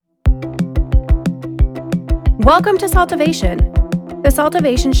Welcome to Saltivation. The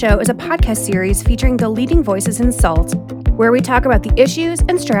Saltivation Show is a podcast series featuring the leading voices in salt, where we talk about the issues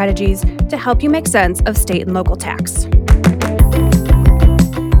and strategies to help you make sense of state and local tax.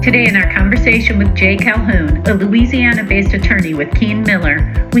 Today in our conversation with Jay Calhoun, a Louisiana-based attorney with Keene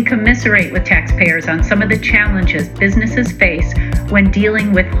Miller, we commiserate with taxpayers on some of the challenges businesses face when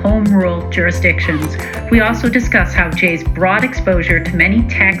dealing with home rule jurisdictions. We also discuss how Jay's broad exposure to many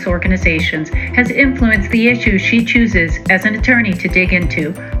tax organizations has influenced the issues she chooses as an attorney to dig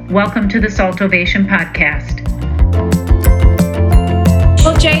into. Welcome to the Saltivation Podcast.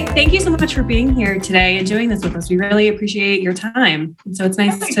 Well, Jay, thank you so much for being here today and doing this with us. We really appreciate your time. So it's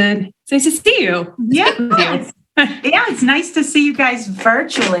nice to see you. It's nice to see you guys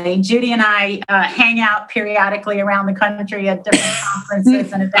virtually. Judy and I hang out periodically around the country at different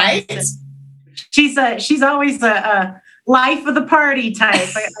conferences and events. Right. She's always a life of the party type,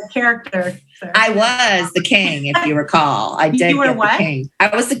 a character. So. I was the king, if you recall. I did. You were get what? The king.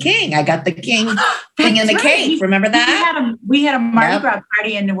 I was the king. I got the king thing in the right. cake. Remember that? We had a Mardi Gras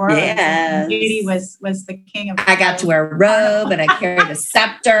party in New Orleans. Yes. Judy was the king of. I got to wear a robe and I carried a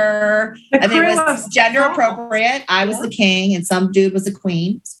scepter. I mean, it was gender appropriate. I was the king and some dude was the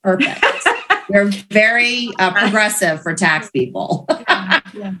queen. It's perfect. We're very progressive for tax people.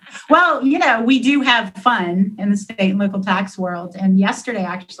 Yeah. Well, we do have fun in the state and local tax world. And yesterday,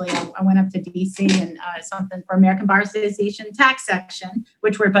 actually, I went up to DC and something for American Bar Association tax section,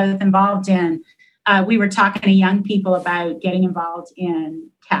 which we're both involved in. We were talking to young people about getting involved in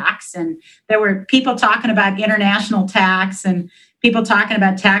tax. And there were people talking about international tax and people talking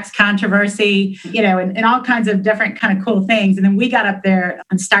about tax controversy, and all kinds of different kind of cool things. And then we got up there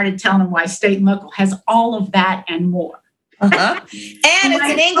and started telling them why state and local has all of that and more. Uh-huh. And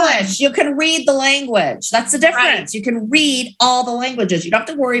it's in English. You can read the language. That's the difference. Right. You can read all the languages. You don't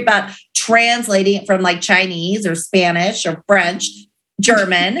have to worry about translating it from like Chinese or Spanish or French,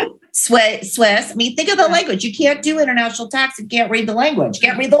 German, Swiss. I mean, think of the language. You can't do international tax if you can't read the language. You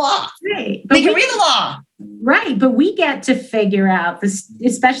can't read the law. Right. We can read the law. Right. But we get to figure out this,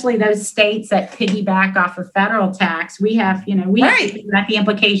 especially those states that piggyback off of federal tax. We have, to figure out the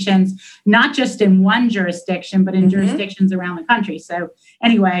implications, not just in one jurisdiction, but in jurisdictions around the country. So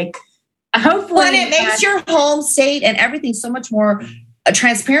anyway, hopefully. Well, and it makes your home state and everything so much more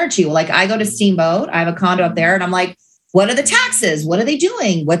transparent to you. Like I go to Steamboat, I have a condo up there and I'm like, what are the taxes? What are they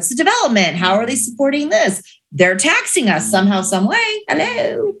doing? What's the development? How are they supporting this? They're taxing us somehow, some way.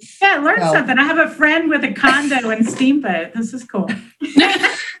 Hello. Yeah, learn something. I have a friend with a condo in Steamboat. This is cool.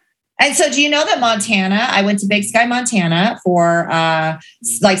 And so do you know that Montana, I went to Big Sky, Montana for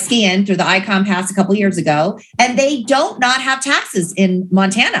skiing through the Icon Pass a couple of years ago. And they don't not have taxes in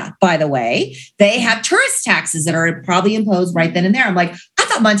Montana, by the way. They have tourist taxes that are probably imposed right then and there. I'm like, I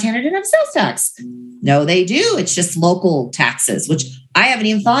thought Montana didn't have sales tax. No, they do. It's just local taxes, which I haven't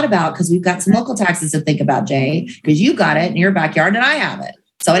even thought about because we've got some local taxes to think about, Jay, because you got it in your backyard and I have it.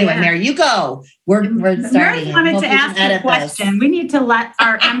 So anyway, Mary, you go. We're starting. Mary wanted to ask a question. We need to let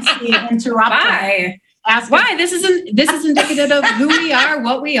our MC interrupt. Why? Why? This is indicative of who we are,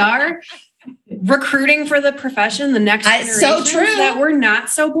 what we are. Recruiting for the profession, the next generation. So true. That we're not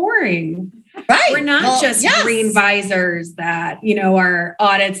so boring. Right. We're not just green visors that, are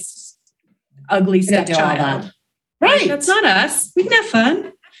audits ugly stepchild. Right. That's not us. We can have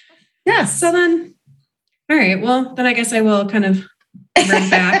fun. Yes. So then, all right. Well, then I guess I will kind of run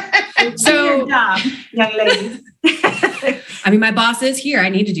back. So, your job, young ladies. I mean, my boss is here. I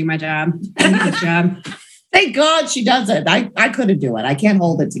need to do my job. I need this job. Thank God she does it. I couldn't do it. I can't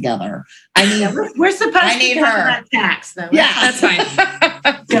hold it together. We're supposed to talk about tax, though. Yeah, that's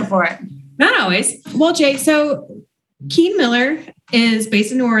fine. Go for it. Not always. Well, Jay, so Keene Miller is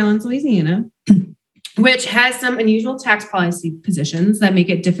based in New Orleans, Louisiana, which has some unusual tax policy positions that make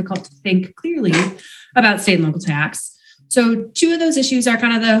it difficult to think clearly about state and local tax. So two of those issues are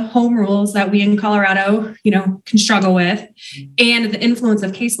kind of the home rules that we in Colorado, can struggle with, and the influence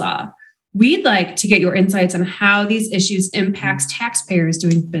of case law. We'd like to get your insights on how these issues impacts taxpayers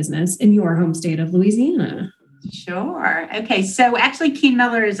doing business in your home state of Louisiana. Sure. Okay. So actually, Keene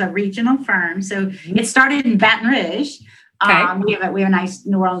Miller is a regional firm. So it started in Baton Rouge. Okay. We have a nice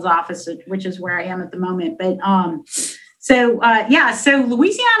New Orleans office, which is where I am at the moment. But so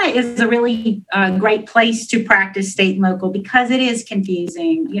Louisiana is a really great place to practice state and local because it is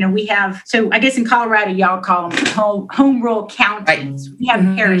confusing. We have, so I guess in Colorado, y'all call them home rule counties. Right. We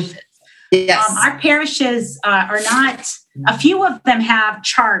have parishes. Yes. Our parishes are not, a few of them have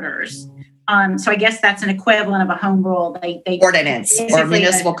charters. So I guess that's an equivalent of a home rule. They Ordinance or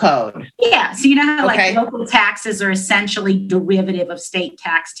municipal code. Yeah. So you know how Okay. like local taxes are essentially derivative of state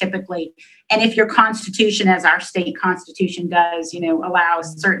tax typically. And if your constitution, as our state constitution does,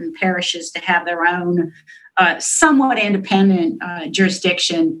 allows certain parishes to have their own somewhat independent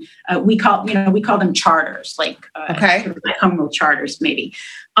jurisdiction, we call them charters, like Okay. sort of like home rule charters, maybe.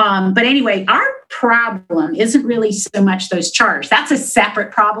 But anyway, our problem isn't really so much those charters. That's a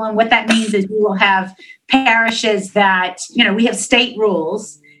separate problem. What that means is we will have parishes that, we have state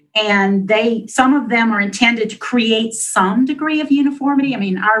rules, and some of them are intended to create some degree of uniformity. I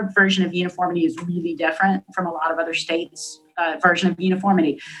mean, our version of uniformity is really different from a lot of other states' version of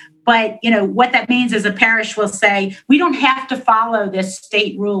uniformity. But, what that means is a parish will say, we don't have to follow this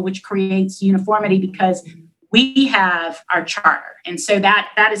state rule, which creates uniformity, because we have our charter. And so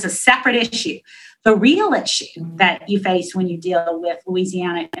that is a separate issue. The real issue that you face when you deal with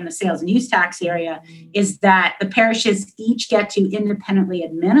Louisiana in the sales and use tax area is that the parishes each get to independently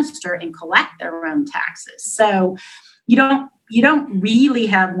administer and collect their own taxes. So you don't really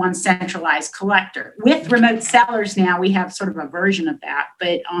have one centralized collector. With remote sellers now, we have sort of a version of that,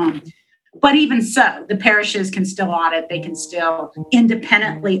 but even so, the parishes can still audit. They can still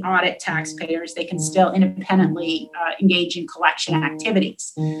independently audit taxpayers. They can still independently engage in collection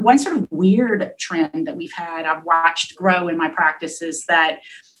activities. One sort of weird trend that we've had, I've watched grow in my practice, is that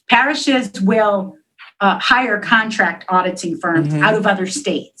parishes will hire contract auditing firms out of other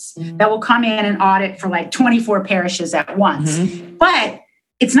states that will come in and audit for like 24 parishes at once. But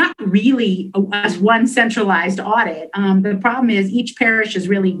it's not really a one centralized audit. The problem is each parish is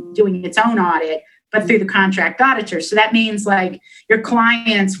really doing its own audit, but through the contract auditor. So that means like your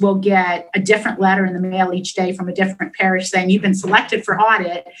clients will get a different letter in the mail each day from a different parish saying you've been selected for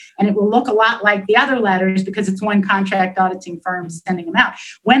audit, and it will look a lot like the other letters because it's one contract auditing firm sending them out.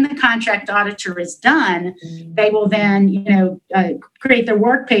 When the contract auditor is done, they will then, create their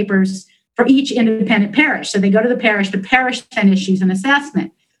work papers for each independent parish. So they go to the parish then issues an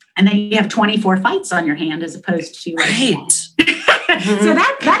assessment. And then you have 24 fights on your hand as opposed to Right. So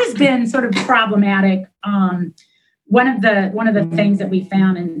that has been sort of problematic. One of the things that we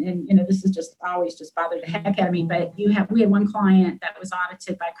found, and this is just always just bothered the heck out of me, but we had one client that was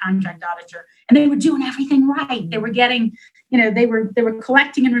audited by a contract auditor, and they were doing everything right. They were getting, they were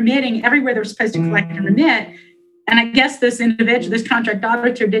collecting and remitting everywhere they were supposed to collect and remit. And I guess this contract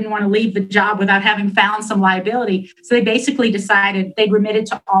auditor didn't want to leave the job without having found some liability. So they basically decided they'd remitted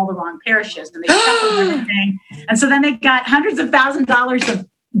to all the wrong parishes, and they shuffled everything. And so then they got hundreds of thousands of dollars of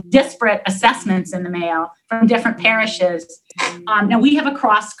disparate assessments in the mail from different parishes. Now we have a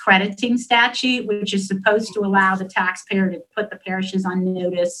cross-crediting statute, which is supposed to allow the taxpayer to put the parishes on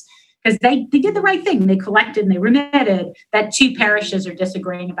notice, because they did the right thing. They collected and they remitted, that two parishes are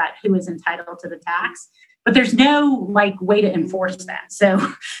disagreeing about who is entitled to the tax. But there's no way to enforce that.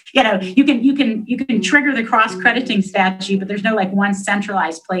 So, you can trigger the cross-crediting statute, but there's no one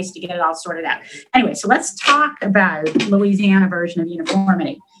centralized place to get it all sorted out. Anyway, so let's talk about Louisiana version of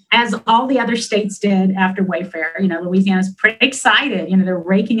uniformity. As all the other states did after Wayfair, Louisiana's pretty excited. They're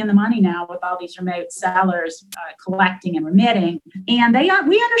raking in the money now with all these remote sellers collecting and remitting. And we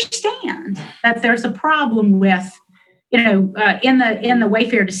understand that there's a problem with, in the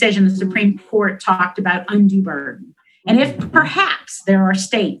Wayfair decision, the Supreme Court talked about undue burden. And if perhaps there are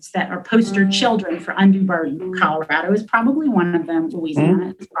states that are poster children for undue burden, Colorado is probably one of them.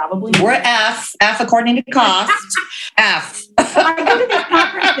 Louisiana is probably one. We're F according to cost. F. I go to these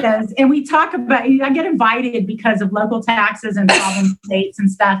conferences and we talk about, I get invited because of local taxes and problem states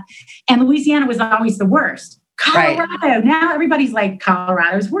and stuff. And Louisiana was always the worst. Colorado. Right. Now everybody's like,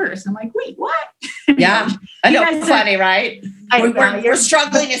 Colorado's worse. I'm like, wait, what? Yeah. I know. It's funny, right? We're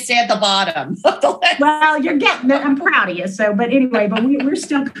struggling to stay at the bottom. Well, you're getting it. I'm proud of you. So, but anyway, we're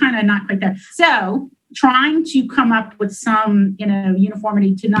still kind of not quite there. So trying to come up with some,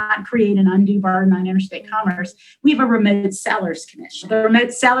 uniformity to not create an undue burden on interstate commerce, we have a remote sellers commission. The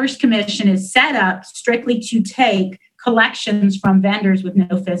remote sellers commission is set up strictly to take collections from vendors with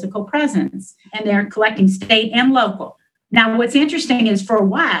no physical presence, and they're collecting state and local. Now, what's interesting is for a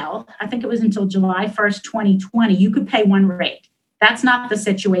while, I think it was until July 1st, 2020, you could pay one rate. That's not the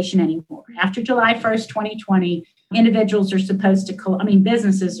situation anymore. After July 1st, 2020, individuals are supposed to,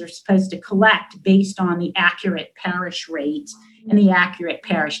 businesses are supposed to collect based on the accurate parish rate and the accurate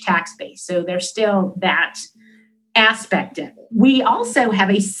parish tax base. So there's still that aspect of it. We also have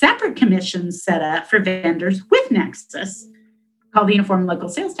a separate commission set up for vendors with Nexus called the Uniform Local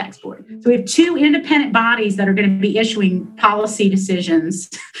Sales Tax Board. So we have two independent bodies that are going to be issuing policy decisions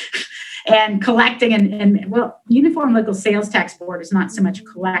and collecting and well, Uniform Local Sales Tax Board is not so much a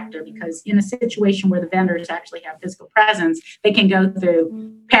collector, because in a situation where the vendors actually have physical presence, they can go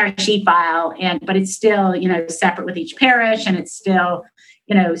through parish e-file, but it's still, separate with each parish, and it's still,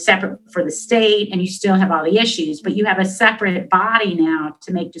 separate for the state, and you still have all the issues, but you have a separate body now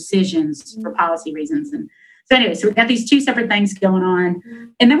to make decisions for policy reasons. And so anyway, so we've got these two separate things going on.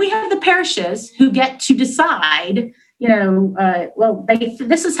 And then we have the parishes who get to decide,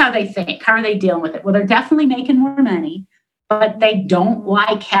 this is how they think. How are they dealing with it? Well, they're definitely making more money, but they don't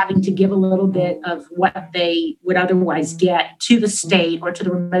like having to give a little bit of what they would otherwise get to the state or to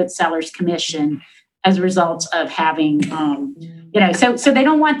the Remote Sellers Commission as a result of having, so they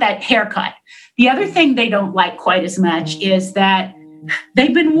don't want that haircut. The other thing they don't like quite as much is that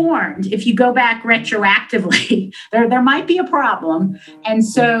they've been warned. If you go back retroactively, there might be a problem. And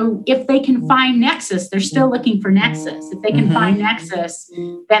so if they can find nexus, they're still looking for nexus. If they can find nexus,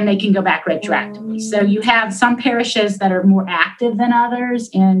 then they can go back retroactively. So you have some parishes that are more active than others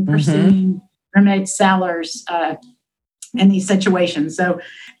in pursuing remote sellers in these situations. So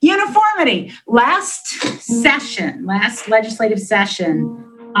uniformity. Last legislative session,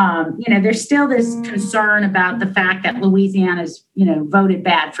 there's still this concern about the fact that Louisiana's, voted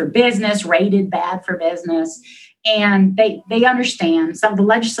bad for business, rated bad for business. And they understand, some of the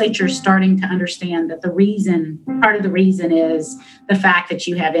legislature is starting to understand that part of the reason is the fact that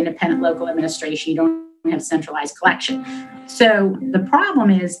you have independent local administration, you don't have centralized collection. So the problem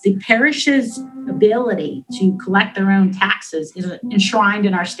is the parish's ability to collect their own taxes is enshrined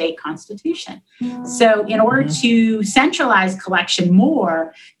in our state constitution. So in order to centralize collection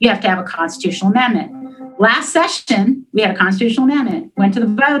more, you have to have a constitutional amendment. Last session, we had a constitutional amendment, went to the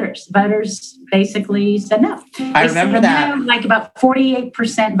voters. Voters basically said no. I remember that. No, like about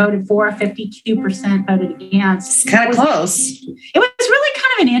 48% voted for, 52% voted against. It's kind of close. It was really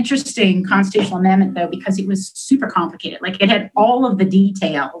kind of an interesting constitutional amendment, though, because it was super complicated. Like, it had all of the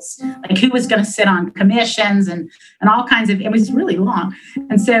details, like who was going to sit on commissions and all kinds of, it was really long.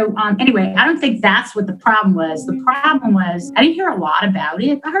 And so anyway, I don't think that's what the problem was. The problem was, I didn't hear a lot about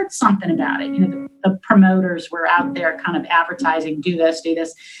it. I heard something about it. The promoters were out there kind of advertising, do this,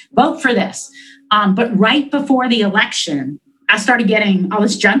 vote for this. But right before the election, I started getting all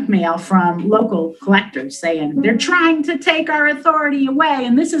this junk mail from local collectors saying they're trying to take our authority away,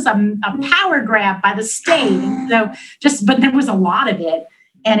 and this is a power grab by the state. And so but there was a lot of it,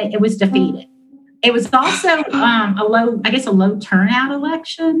 and it was defeated. It was also a low turnout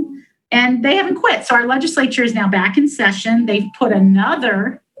election, and they haven't quit. So our legislature is now back in session. They've put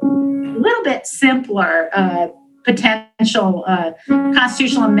another little bit simpler potential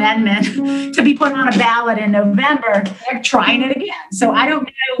constitutional amendment to be put on a ballot in November. They're trying it again. So I don't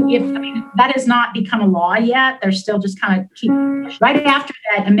know that has not become a law yet. They're still just kind of right after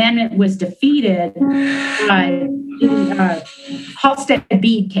that amendment was defeated, the Halstead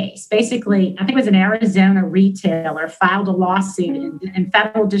Bead case. Basically, I think it was an Arizona retailer filed a lawsuit in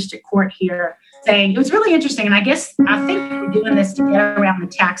federal district court here, saying, it was really interesting. And I think they were doing this to get around the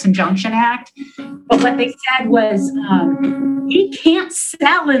Tax Injunction Act. But what they said was, you can't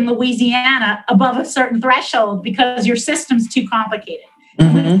sell in Louisiana above a certain threshold because your system's too complicated.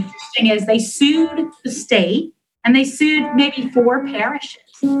 Mm-hmm. What's interesting is they sued the state, and they sued maybe 4 parishes.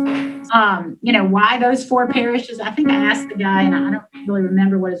 Why those 4 parishes? I think I asked the guy, and I don't really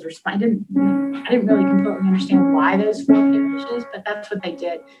remember what his response. I didn't really completely understand why those 4 parishes, but that's what they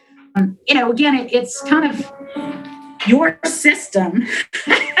did. Again, it's kind of your system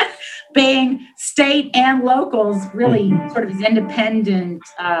being state and locals really sort of as independent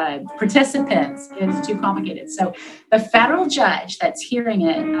participants is too complicated. So the federal judge that's hearing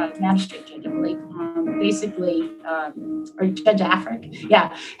it, magistrate judge, I believe, or Judge Afric,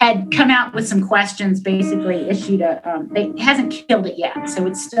 had come out with some questions, basically issued it hasn't killed it yet. So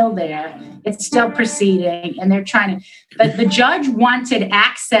it's still there. It's still proceeding, and they're trying to, but the judge wanted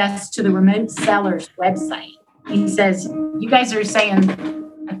access to the remote sellers website. He says, you guys are saying,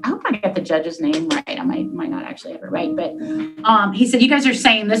 I hope I get the judge's name right. I might not actually have it right, but he said, you guys are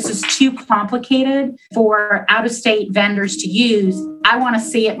saying this is too complicated for out-of-state vendors to use. I want to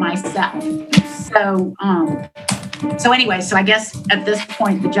see it myself. So anyway, so I guess at this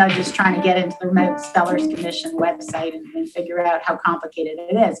point, the judge is trying to get into the Remote Sellers Commission website and figure out how complicated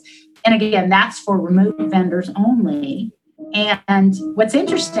it is. And again, that's for remote vendors only. And what's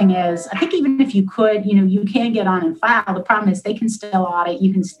interesting is, I think even if you could, you can get on and file. The problem is they can still audit.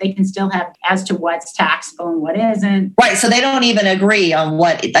 They can still have as to what's taxable and what isn't. Right. So they don't even agree on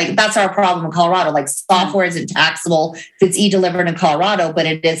what, that's our problem in Colorado. Like, software isn't taxable if it's e-delivered in Colorado, but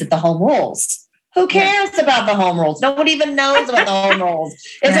it is at the home rules. Who cares about the home rules? No one even knows about the home rules.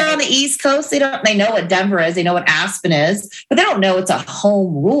 If they're on the East Coast, they know what Denver is, they know what Aspen is, but they don't know it's a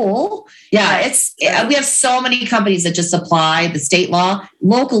home rule. Yeah, we have so many companies that just apply the state law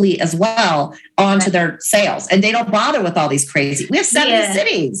locally as well onto their sales, and they don't bother with all these crazy. We have 70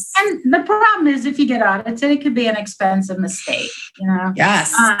 cities. And the problem is, if you get audited, it could be an expensive mistake.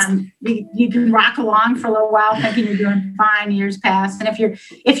 Yes. You can rock along for a little while thinking you're doing fine. Years pass, and if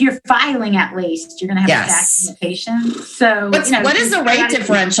you're filing, at least you're going to have a tax limitation. So, what is the rate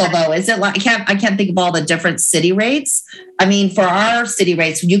differential though? Is it like I can't think of all the different city rates. I mean, for our city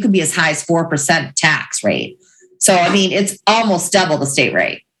rates, you could be as high as 4% tax rate. So, I mean, it's almost double the state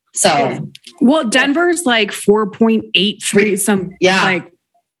rate. So, well, Denver's like 4.83, like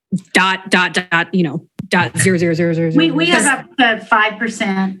dot, dot 0.0000. We have up to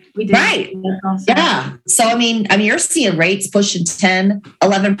 5%. We do. Right. Yeah. So, I mean, you're seeing rates pushing 10,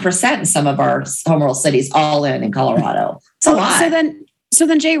 11% in some of our home rule cities, all in Colorado. It's a lot. So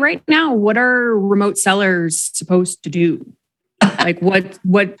then, Jay, right now, what are remote sellers supposed to do? Like what,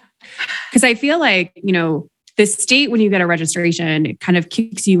 because I feel like, the state, when you get a registration, it kind of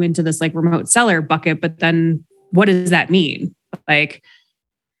kicks you into this like remote seller bucket, but then what does that mean? Like,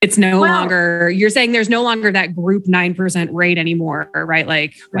 it's no longer, you're saying there's no longer that group 9% rate anymore, right?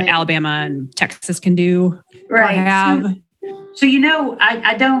 Like what Alabama and Texas can do. Right. So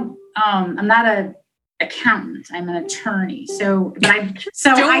I don't, I'm not an accountant. I'm an attorney. Don't worry.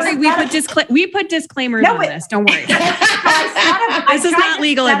 We put disclaimers on this. Don't worry. This is not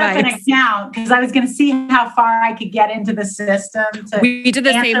legal advice. An account because I was going to see how far I could get into the system. We did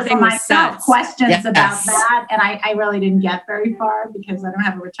the same thing with sets. Questions about that, and I really didn't get very far because I don't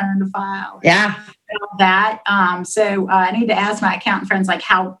have a return to file. Yeah. That. So I need to ask my accountant friends like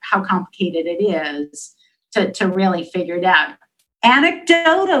how complicated it is to really figure it out.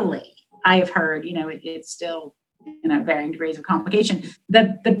 Anecdotally, I have heard, it's still, varying degrees of complication.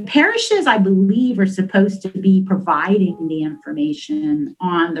 The parishes, I believe, are supposed to be providing the information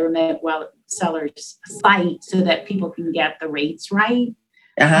on the remote seller's site so that people can get the rates right.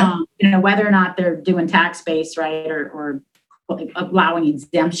 Whether or not they're doing tax-based right or allowing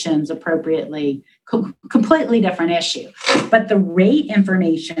exemptions appropriately, completely different issue. But the rate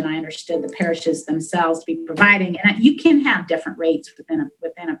information, I understood the parishes themselves to be providing, and you can have different rates within a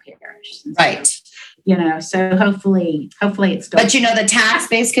parish. Right. So hopefully it's still. But the tax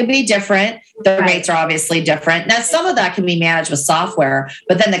base could be different. The rates are obviously different. Now, some of that can be managed with software,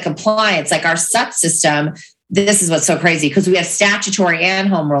 but then the compliance, like our SEP system, this is what's so crazy because we have statutory and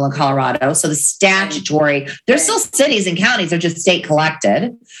home rule in Colorado. So the statutory, there's still cities and counties, they're just state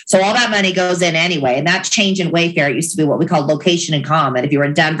collected. So all that money goes in anyway. And that change in Wayfair, it used to be what we call location and common. If you were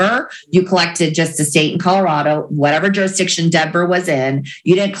in Denver, you collected just the state in Colorado, whatever jurisdiction Denver was in,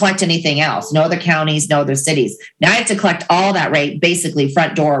 you didn't collect anything else. No other counties, no other cities. Now you have to collect all that rate, basically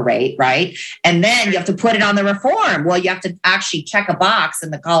front door rate, right? And then you have to put it on the reform. Well, you have to actually check a box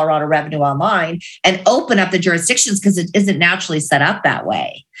in the Colorado Revenue Online and open up the jurisdictions because it isn't naturally set up that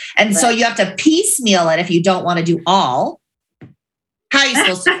way. And so you have to piecemeal it if you don't want to do all. How are you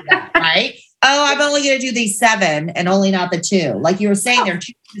supposed to do that, right? Oh, I'm only going to do these 7 and only not the 2. Like you were saying, there are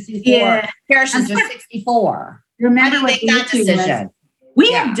 264 parishes are 64. Remember how do you make that decision?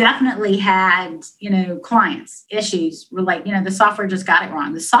 We have definitely had, clients issues where the software just got it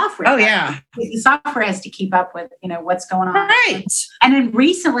wrong. The software. Oh yeah. The software has to keep up with, what's going on. Right. And then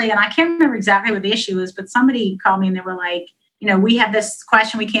recently, and I can't remember exactly what the issue is, but somebody called me and they were like, we have this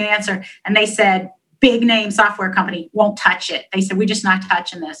question we can't answer. And they said, big name software company won't touch it. They said, we're just not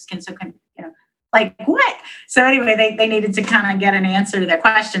touching this. Like what? So anyway, they needed to kind of get an answer to their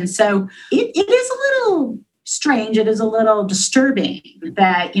question. So it is a little strange. It is a little disturbing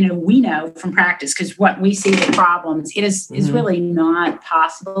that, we know from practice, because what we see the problems, it is really not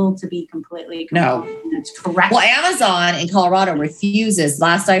possible to be completely correct. Well, Amazon in Colorado refuses,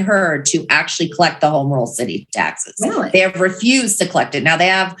 last I heard, to actually collect the home rule city taxes. Really? They have refused to collect it. Now they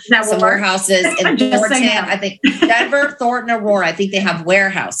have some warehouses in Thornton, I think Denver, Thornton, Aurora. I think they have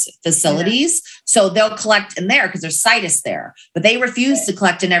warehouse facilities. Yeah. So they'll collect in there because their site is there. But they refuse to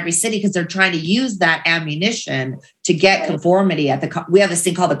collect in every city because they're trying to use that ammunition to get conformity we have this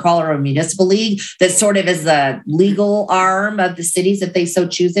thing called the Colorado Municipal League that sort of is the legal arm of the cities if they so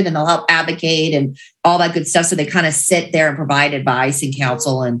choose it, and they'll help advocate and all that good stuff. So they kind of sit there and provide advice and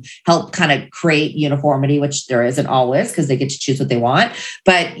counsel and help kind of create uniformity, which there isn't always because they get to choose what they want.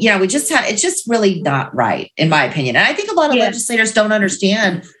 But it's just really not right, in my opinion. And I think a lot of legislators don't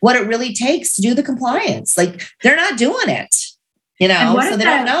understand what it really takes to do the compliance. Like they're not doing it, so they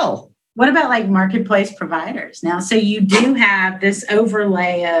don't know. What about like marketplace providers now? So you do have this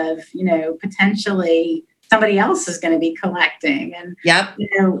overlay of, potentially somebody else is going to be collecting, and Yep.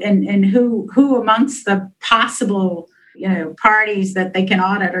 And who amongst the possible parties that they can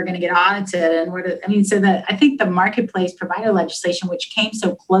audit are going to get audited, and so that I think the marketplace provider legislation, which came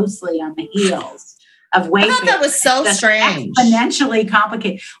so closely on the heels of I thought that was so just strange. exponentially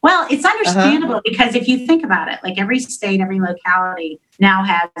complicated. Well, it's understandable because if you think about it, like every state, every locality now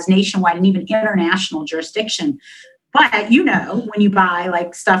has nationwide and even international jurisdiction. But when you buy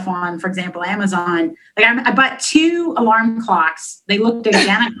like stuff on, for example, Amazon, like I bought 2 alarm clocks. They looked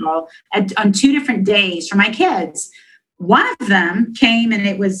identical on 2 different days for my kids. One of them came and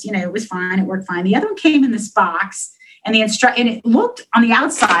it was fine. It worked fine. The other one came in this box. And and it looked on the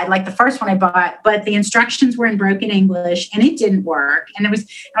outside like the first one I bought, but the instructions were in broken English and it didn't work. And I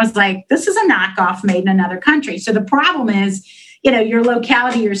was like, this is a knockoff made in another country. So the problem is, your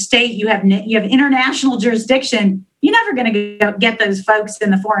locality, your state, you have international jurisdiction. You're never going to get those folks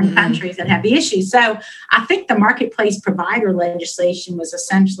in the foreign countries that have the issue. So I think the marketplace provider legislation was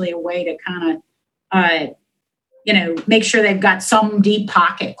essentially a way to kind of, make sure they've got some deep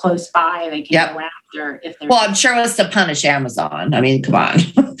pocket close by they can go after if they're. Well, I'm sure it was to punish Amazon. I mean, come on.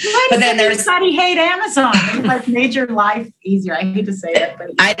 But then everybody hate Amazon. It like made your life easier. I hate to say it, but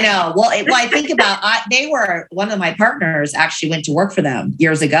I know. Well, I think about they were one of my partners actually went to work for them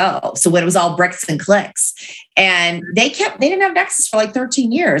years ago. So when it was all bricks and clicks, and they didn't have Nexus for like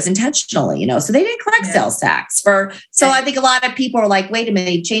 13 years intentionally, so they didn't collect sales tax So I think a lot of people are like, wait a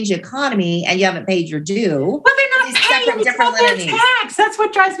minute, you changed the economy and you haven't paid your due. Well, they're not paying. It's not their tax. That's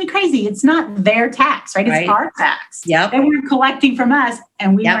what drives me crazy. It's not their tax, right? It's our tax. Yep. They weren't collecting from us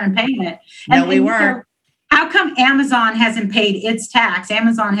and we weren't paying it. No, we weren't. How come Amazon hasn't paid its tax?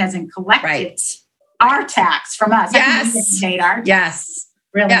 Amazon hasn't collected our tax from us. Yes. Paid our tax. Yes.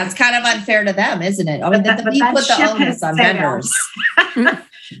 Really? Yeah, it's kind of unfair to them, isn't it? I mean, we put the onus on vendors.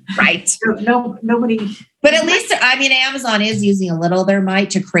 Right. Nobody. But at least, Amazon is using a little of their might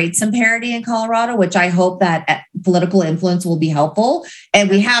to create some parity in Colorado, which I hope that political influence will be helpful. And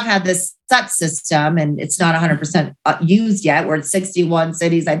we have had this SUT system, and it's not 100% used yet. We're at 61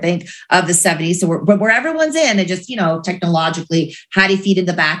 cities, I think, of the 70. So where everyone's in, and just, technologically, how do you feed in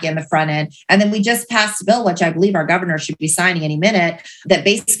the back end, the front end? And then we just passed a bill, which I believe our governor should be signing any minute, that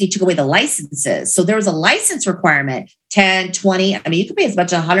basically took away the licenses. So there was a license requirement, 10, 20. You could pay as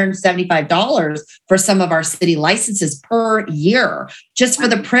much as $175 for some of our city licenses per year, just for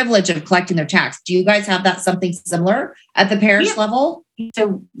the privilege of collecting their tax. Do you guys have something similar at the parish level?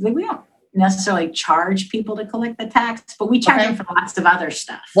 So we don't necessarily charge people to collect the tax, but we charge them for lots of other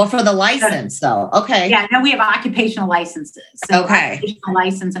stuff. Well, for the license though. Okay. Yeah, no, we have occupational licenses. So okay. Occupational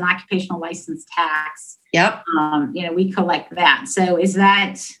license and occupational license tax. Yep. We collect that. So is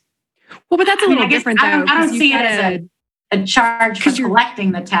that? Well, but that's a little different though. I don't see it as a charge for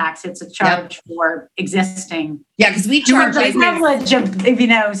collecting the tax. It's a charge for existing. Yeah, because we charge the privilege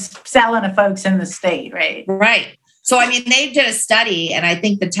of selling to folks in the state, right? Right. So they did a study, and I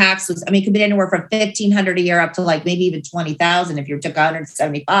think the tax was, it could be anywhere from $1,500 a year up to like maybe even $20,000 if you took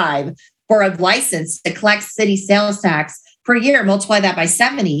 $175 for a license to collect city sales tax per year. Multiply that by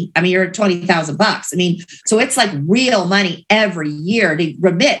 70. You're at $20,000. So it's like real money every year to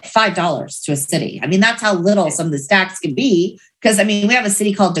remit $5 to a city. That's how little some of this tax can be. Because we have a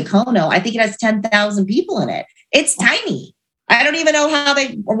city called Dacono. I think it has 10,000 people in it. It's tiny. I don't even know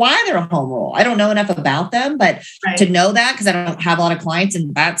why they're a home rule. I don't know enough about them, but to know that, because I don't have a lot of clients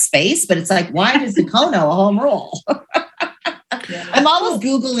in that space, but it's like, why is Dacono a home rule? I'm always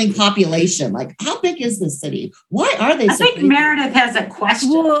Googling population. Like, how big is this city? Why are they? I think Meredith has a question.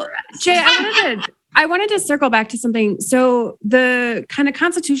 Well, Jay, I wanted to circle back to something. So the kind of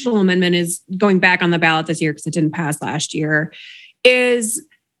constitutional amendment is going back on the ballot this year because it didn't pass last year. Is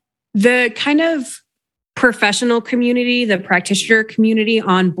the kind of professional community, the practitioner community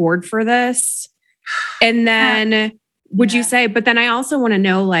on board for this? And then would you say, but then I also want to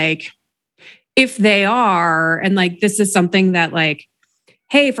know, like, if they are, and like, this is something that like,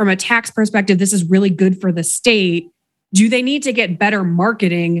 hey, from a tax perspective, this is really good for the state. Do they need to get better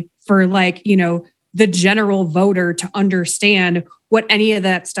marketing for like, the general voter to understand what any of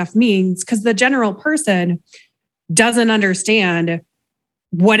that stuff means? Because the general person doesn't understand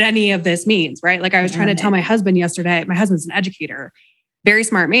what any of this means, right? Like I was trying to tell my husband yesterday, my husband's an educator, very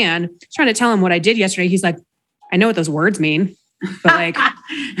smart man. I was trying to tell him what I did yesterday. He's like, I know what those words mean, but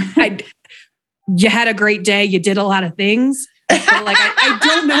like, you had a great day. You did a lot of things. But like, I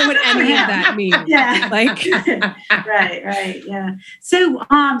don't know what any of that means. Yeah. Like, right. Yeah. So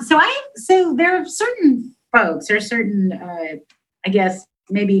there are certain folks, there are certain, I guess,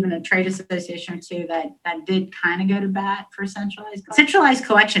 maybe even a trade association or two that did kind of go to bat for centralized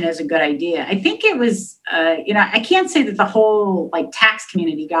collection is a good idea. I think it was, I can't say that the whole like tax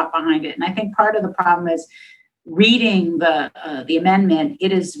community got behind it. And I think part of the problem is reading the amendment.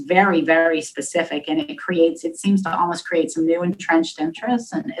 It is very, very specific, and it seems to almost create some new entrenched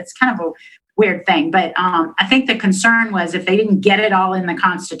interests. And it's kind of a weird thing. But I think the concern was if they didn't get it all in the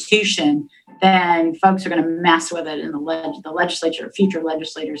Constitution, then folks are going to mess with it in the legislature, future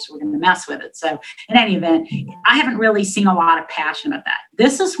legislators were going to mess with it. So in any event, I haven't really seen a lot of passion about that.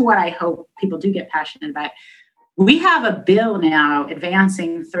 This is what I hope people do get passionate about. We have a bill now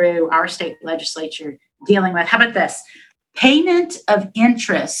advancing through our state legislature dealing with, how about this? Payment of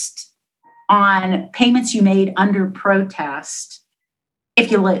interest on payments you made under protest if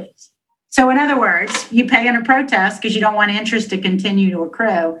you lose. So in other words, you pay under protest because you don't want interest to continue to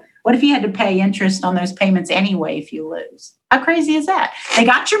accrue. What if you had to pay interest on those payments anyway if you lose? How crazy is that? They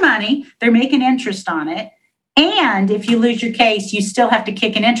got your money, they're making interest on it, and if you lose your case, you still have to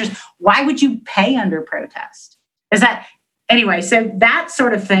kick in interest. Why would you pay under protest? Anyway, so that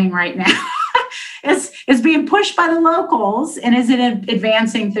sort of thing right now is being pushed by the locals, and is it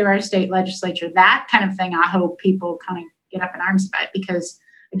advancing through our state legislature? That kind of thing, I hope people kind of get up in arms about, because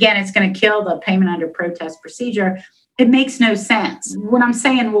again, it's going to kill the payment under protest procedure. It makes no sense. When I'm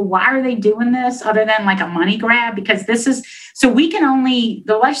saying, well, why are they doing this other than like a money grab? Because the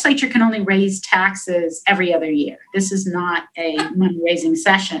legislature can only raise taxes every other year. This is not a money raising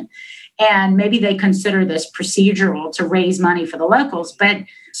session. And maybe they consider this procedural to raise money for the locals, but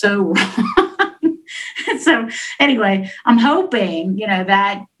so anyway, I'm hoping,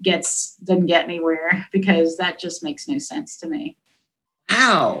 that doesn't get anywhere, because that just makes no sense to me.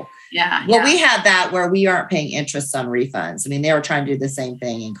 Wow. Yeah. Well, we had that where we aren't paying interest on refunds. I mean, they were trying to do the same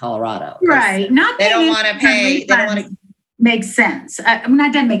thing in Colorado. Right. They don't want to pay. They don't want to. Makes sense. That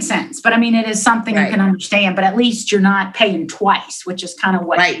doesn't make sense, but I mean, it is something you can understand, but at least you're not paying twice, which is kind of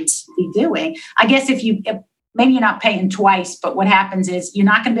what you be doing. I guess maybe you're not paying twice, but what happens is you're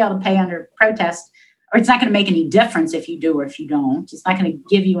not going to be able to pay under protest, or it's not going to make any difference if you do or if you don't. It's not going to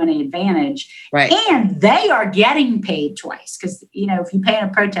give you any advantage. Right. And they are getting paid twice because, if you pay in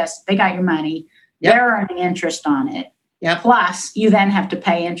a protest, they got your money. Yep. They're earning interest on it. Yep. Plus, you then have to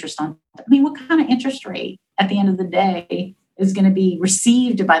pay interest on it. I mean, what kind of interest rate at the end of the day is going to be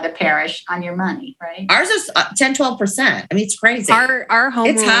received by the parish on your money, right? Ours is 10-12%. I mean, it's crazy. Our home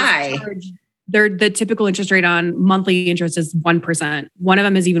it's high. The typical interest rate on monthly interest is 1%. One of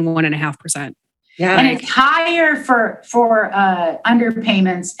them is even 1.5%. Yeah. And it's higher for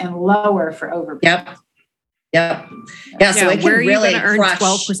underpayments and lower for overpayments. Yep. Yeah. So it can where really earn crush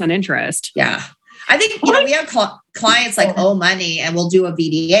 12% interest. Yeah. I think, we have clients like owe money and we'll do a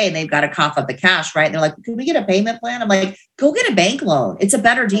VDA and they've got to cough up the cash, right? And they're like, can we get a payment plan? I'm like, go get a bank loan. It's a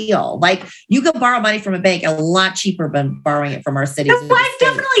better deal. Like you can borrow money from a bank a lot cheaper than borrowing it from our cities. So I've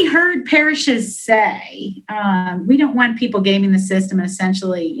definitely heard parishes say, we don't want people gaming the system and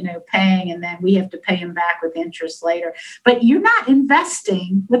essentially, paying, and then we have to pay them back with interest later. But you're not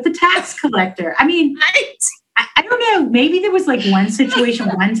investing with the tax collector. I mean, I don't know. Maybe there was like one situation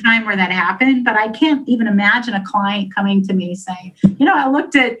one time where that happened, but I can't even imagine a client coming to me saying, I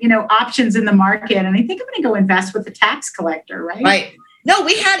looked at, options in the market and I think I'm going to go invest with the tax collector, right? Right. No,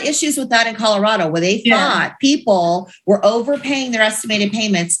 we had issues with that in Colorado where they thought people were overpaying their estimated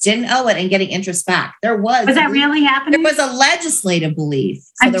payments, didn't owe it, and getting interest back. Was that really happening? There was a legislative belief.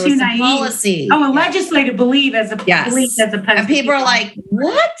 So there was some policy. Oh, a legislative belief as opposed and people are like,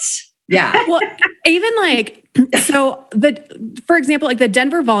 what? Yeah. Well, even for example, like the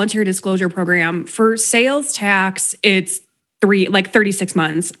Denver Volunteer Disclosure Program for sales tax, it's 36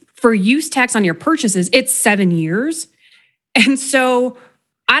 months. For use tax on your purchases, it's 7 years. And so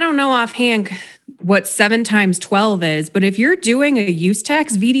I don't know offhand what 7 times 12 is, but if you're doing a use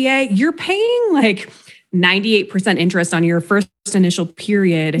tax VDA, you're paying like 98% interest on your first initial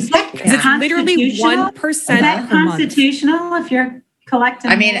period. Is that it's literally 1% Is that constitutional if you're collecting?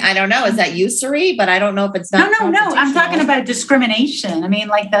 I mean, I don't know. Is that usury? But I don't know if it's not. No. I'm talking about discrimination. I mean,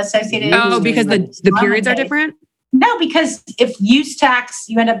 like the associated. Oh, because the periods are different? No, because if use tax,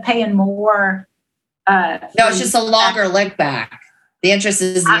 you end up paying more. No, it's just a longer look back. The interest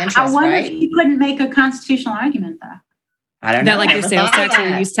is the interest, I wonder right? if you couldn't make a constitutional argument though. I don't know. That like your sales tax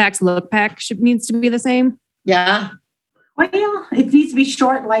or use tax look back needs to be the same? Yeah. Well, it needs to be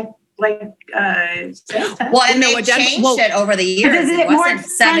short like sales tax. Well, and they've changed it over the years. Is it more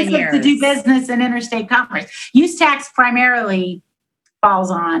expensive to do business in interstate commerce? Use tax primarily falls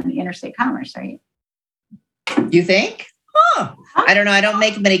on interstate commerce, right? You think? Huh. I don't know. I don't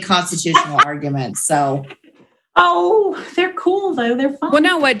make many constitutional arguments, so Oh, they're cool though. They're fun. Well,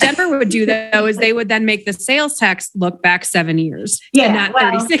 no, what Denver would do though is they would then make the sales tax look back 7 years. Yeah, And not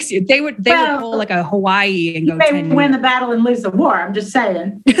 36 years. They would pull like a Hawaii and you go may 10 win years. the battle and lose the war. I'm just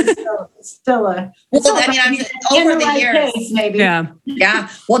saying. It's still a. Well, still I mean, I'm in over the right years. case, maybe. Yeah. Yeah.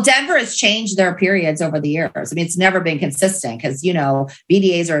 Well, Denver has changed their periods over the years. I mean, it's never been consistent because,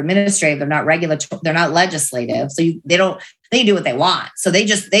 BDAs are administrative. They're not regulatory. They're not legislative. So they do what they want. So they've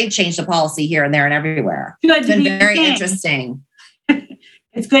changed the policy here and there and everywhere. Good It's to been be very king. interesting.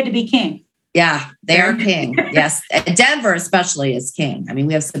 It's good to be king. Yeah, they are king. Yes. And Denver especially is king. I mean,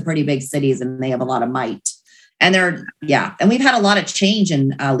 we have some pretty big cities and they have a lot of might. And and we've had a lot of change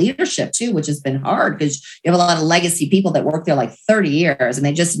in leadership too, which has been hard because you have a lot of legacy people that worked there like 30 years and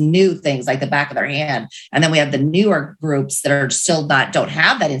they just knew things like the back of their hand. And then we have the newer groups that are still don't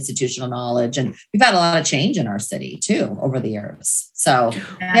have that institutional knowledge. And we've had a lot of change in our city too over the years. So,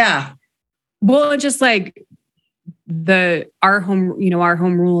 yeah. Well, just like our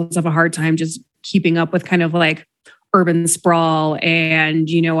home rules have a hard time just keeping up with kind of like urban sprawl and,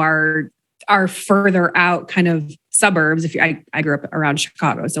 our further out kind of suburbs. I grew up around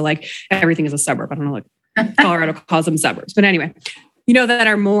Chicago, so like everything is a suburb. I don't know what Colorado calls them suburbs, but anyway, that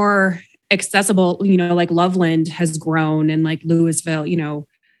are more accessible, like Loveland has grown and like Louisville,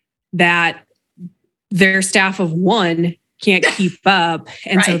 that their staff of one can't keep up.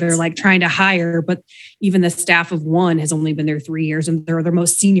 And so they're like trying to hire, but even the staff of one has only been there 3 years and they're their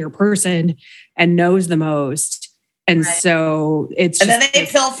most senior person and knows the most. And so it's and then they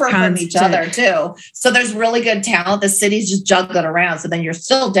pilfer from each other too. So there's really good talent. The city's just juggling around. So then you're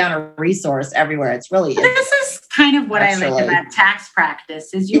still down a resource everywhere. It's really this is kind of what I like about tax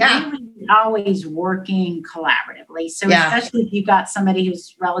practice is you're really always working collaboratively. So especially if you've got somebody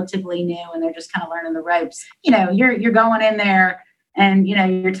who's relatively new and they're just kind of learning the ropes, you're going in there and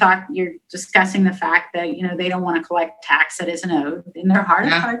you're discussing the fact that they don't want to collect tax that isn't owed. In their heart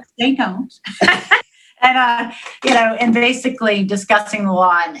of hearts, they don't. And basically discussing the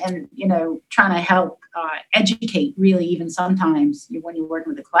law and trying to help educate. Really, even sometimes when you're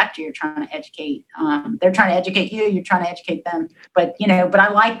working with a collector, you're trying to educate. They're trying to educate you. You're trying to educate them. But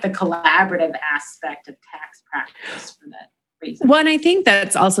I like the collaborative aspect of tax practice for that reason. Well, and I think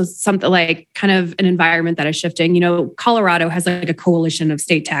that's also something like kind of an environment that is shifting. Colorado has like a coalition of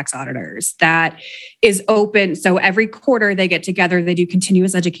state tax auditors that is open. So every quarter they get together, they do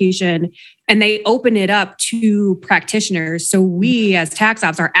continuous education and they open it up to practitioners. So we as tax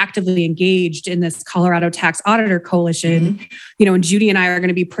ops are actively engaged in this Colorado Tax Auditor Coalition, and Judy and I are going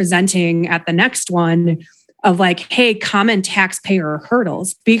to be presenting at the next one of like, hey, common taxpayer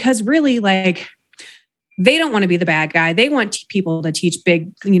hurdles, because really like, they don't want to be the bad guy. They want people to teach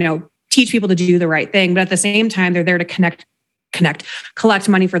people to do the right thing. But at the same time, they're there to collect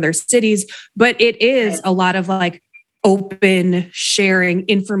money for their cities. But it is a lot of like open sharing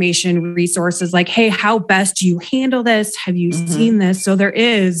information resources like, hey, how best do you handle this? Have you seen this? So there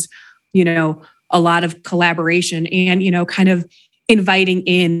is, a lot of collaboration and, kind of inviting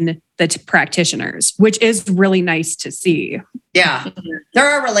in the practitioners, which is really nice to see. Yeah, there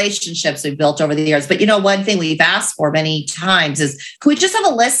are relationships we've built over the years. But one thing we've asked for many times is, can we just have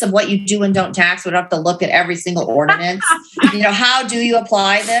a list of what you do and don't tax? We don't have to look at every single ordinance. How do you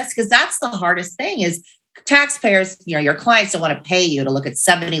apply this? Because that's the hardest thing is taxpayers, your clients don't want to pay you to look at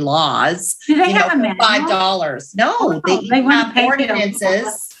 70 laws. Do they have a for $5. No, they want have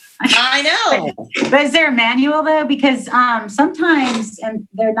ordinances. I know. But is there a manual though? Because sometimes, and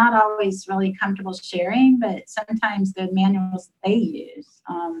they're not always really comfortable sharing, but sometimes the manuals they use.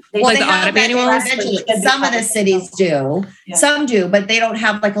 They the audit manuals? Some of the cities do. Yeah. Some do, but they don't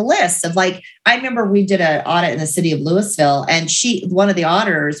have like a list of like, I remember we did an audit in the city of Louisville and one of the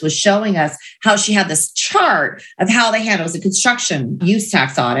auditors was showing us how she had this chart of how they handle it. It was a construction use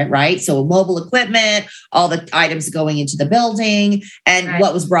tax audit, right? So mobile equipment, all the items going into the building and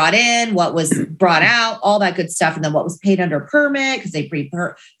what was brought in, what was brought out, all that good stuff. And then what was paid under permit because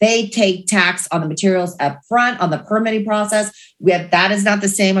they take tax on the materials up front on the permitting process. That is not the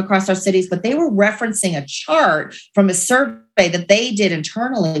same across our cities, but they were referencing a chart from a survey that they did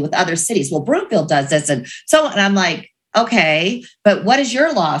internally with other cities. Well, Broomfield does this. And I'm like, okay, but what does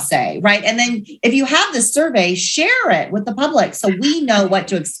your law say? Right. And then if you have this survey, share it with the public so we know what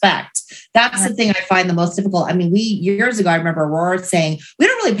to expect. That's the thing I find the most difficult. I mean, years ago, I remember Aurora saying, we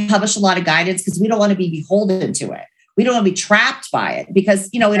don't really publish a lot of guidance because we don't want to be beholden to it. We don't want to be trapped by it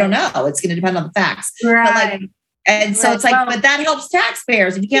because, we don't know. It's going to depend on the facts. Right. So it's like, but that helps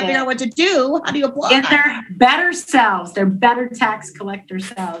taxpayers. If you can't know what to do, how do you apply? And their better selves, their better tax collector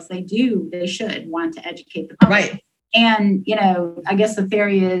selves, they should want to educate the public. Right. And, I guess the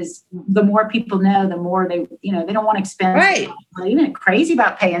theory is the more people know, the more they don't want expensive, even crazy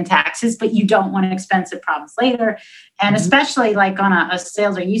about paying taxes, but you don't want expensive problems later. And especially like on a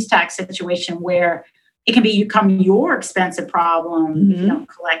sales or use tax situation where it can become your expensive problem if you don't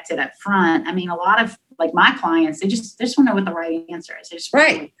collect it up front. I mean, a lot of like my clients, they just want to know what the right answer is.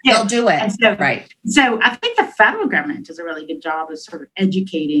 They'll do it. And so I think the federal government does a really good job of sort of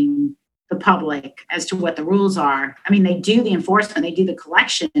educating the public as to what the rules are. I mean, they do the enforcement, they do the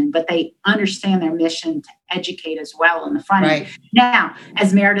collection, but they understand their mission to educate as well in the front end. Now,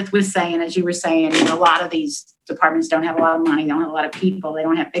 as Meredith was saying, as you were saying, a lot of these departments don't have a lot of money, they don't have a lot of people,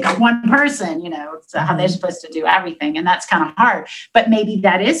 they got one person, so how they're supposed to do everything. And that's kind of hard. But maybe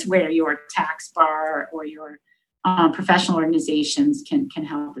that is where your tax bar or your professional organizations can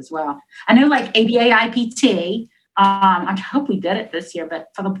help as well. I know like ABA IPT, I hope we did it this year, but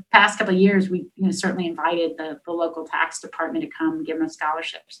for the past couple of years, we certainly invited the local tax department to come and give them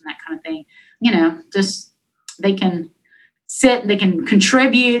scholarships and that kind of thing. Just they can sit, they can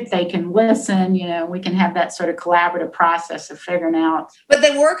contribute, they can listen, we can have that sort of collaborative process of figuring out. But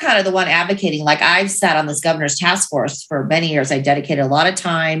then we're kind of the one advocating. Like I've sat on this governor's task force for many years. I dedicated a lot of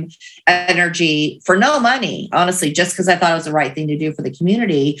time, energy for no money, honestly, just because I thought it was the right thing to do for the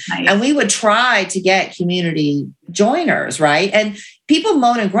community. Nice. And we would try to get community joiners, right? And people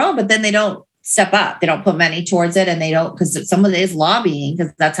moan and groan, but then they don't step up. They don't put money towards it, and they don't, because some of it is lobbying,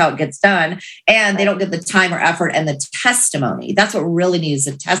 because that's how it gets done. And they don't get the time or effort and the testimony. That's what really needs,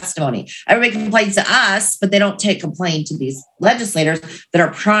 a testimony. Everybody complains to us, but they don't take complaint to these legislators that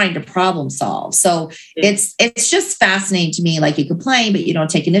are trying to problem solve. So it's just fascinating to me. Like you complain, but you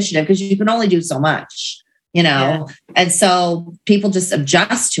don't take initiative because you can only do so much. And so people just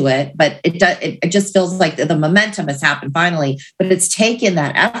adjust to it, but it just feels like the momentum has happened finally, but it's taken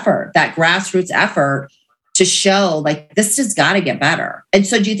that effort, that grassroots effort to show like, this has got to get better. And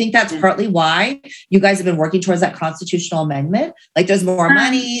so do you think that's partly why you guys have been working towards that constitutional amendment? Like there's more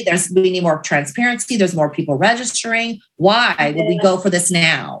money, we need more transparency, there's more people registering. Why would we go for this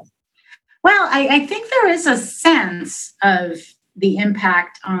now? Well, I think there is a sense of the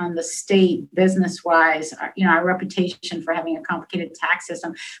impact on the state business-wise, our reputation for having a complicated tax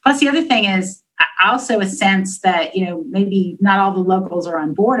system. Plus, the other thing is also a sense that, maybe not all the locals are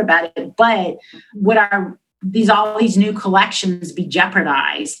on board about it, but would all these new collections be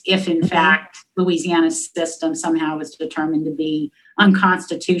jeopardized if, in fact, Louisiana's system somehow was determined to be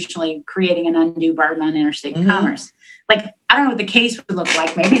unconstitutionally creating an undue burden on interstate commerce? Like, I don't know what the case would look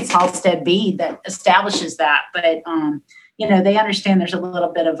like. Maybe it's Halstead Beed that establishes that, but they understand there's a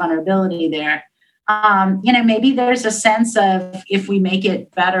little bit of vulnerability there. Maybe there's a sense of if we make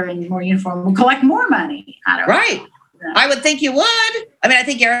it better and more uniform, we'll collect more money. I don't know. Yeah. I would think you would. I mean, I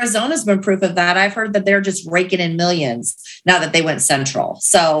think Arizona's been proof of that. I've heard that they're just raking in millions now that they went central.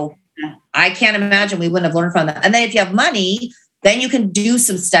 So I can't imagine we wouldn't have learned from that. And then if you have money, then you can do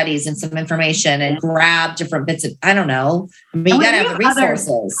some studies and some information and grab different bits of, I don't know. I mean, you got to have the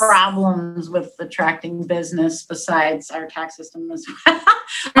resources. Problems with attracting business besides our tax system as well.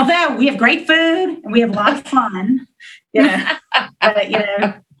 Although we have great food and we have a lot of fun.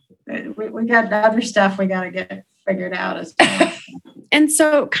 But, we got other stuff we got to get figured out as well. And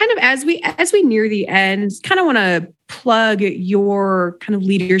so kind of as we near the end, kind of want to plug your kind of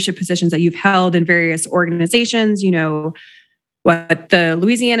leadership positions that you've held in various organizations, what the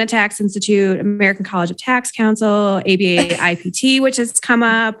Louisiana Tax Institute, American College of Tax Counsel, ABA IPT, which has come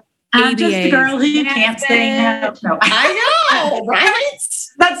up. I'm just a girl who can't say no. No. I know, right?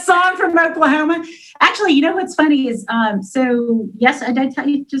 That song from Oklahoma. Actually, what's funny is, so yes, I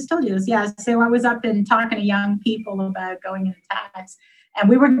just told you this. Yeah. So I was up and talking to young people about going into tax, and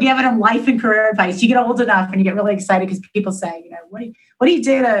we were giving them life and career advice. You get old enough and you get really excited because people say, what do you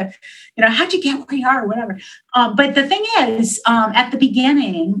do to, how'd you get where you are or whatever. But the thing is, at the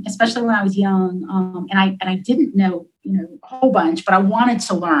beginning, especially when I was young, and I didn't know, a whole bunch, but I wanted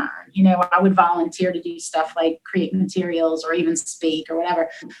to learn. I would volunteer to do stuff like create materials or even speak or whatever.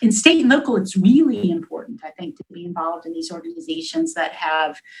 In state and local, it's really important, I think, to be involved in these organizations that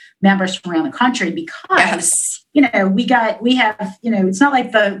have members from around the country because, we have, it's not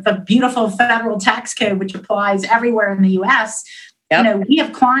like the beautiful federal tax code, which applies everywhere in the U.S. Yep. We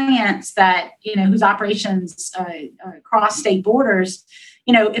have clients that, whose operations cross state borders.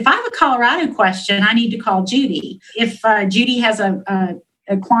 If I have a Colorado question, I need to call Judy. If Judy has a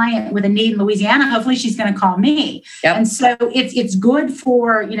client with a need in Louisiana, hopefully she's going to call me. Yep. And so it's good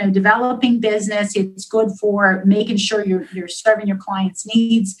for, developing business. It's good for making sure you're serving your clients'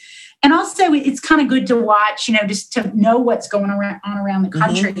 needs. And also it's kind of good to watch, just to know what's going on around the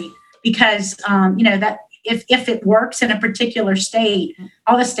country because, that if it works in a particular state,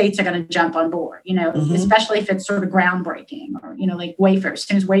 all the states are going to jump on board, especially if it's sort of groundbreaking or, like Wayfair. As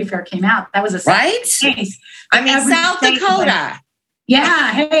soon as Wayfair came out, that was a right case. I mean, South Dakota.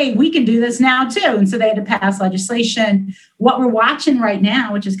 Yeah, hey, we can do this now too. And so they had to pass legislation. What we're watching right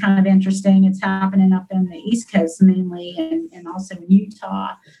now, which is kind of interesting, it's happening up in the East Coast mainly, and also in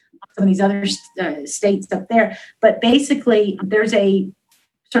Utah, some of these other states up there. But basically, there's a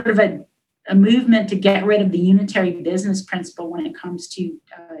sort of a movement to get rid of the unitary business principle when it comes to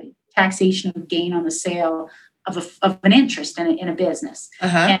taxation of gain on the sale of an interest in a business.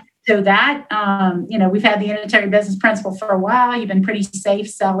 And so that, we've had the unitary business principle for a while. You've been pretty safe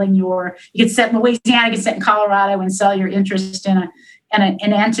selling you could sit in Louisiana, you could sit in Colorado and sell your interest in an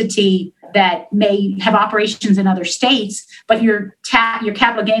entity that may have operations in other states, but your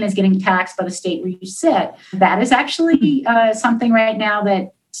capital gain is getting taxed by the state where you sit. That is actually something right now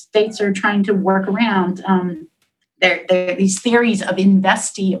that states are trying to work around. There are these theories of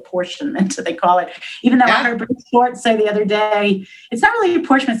investee apportionment, so they call it. Even though I heard Bruce Schwartz say the other day, it's not really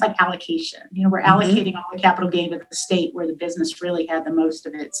apportionment, it's like allocation. We're allocating all the capital gain to the state where the business really had the most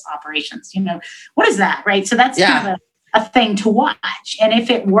of its operations. What is that, right? So that's kind of a thing to watch. And if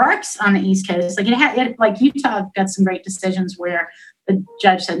it works on the East Coast, like Utah got some great decisions where the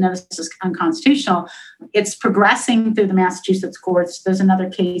judge said, no, this is unconstitutional. It's progressing through the Massachusetts courts. There's another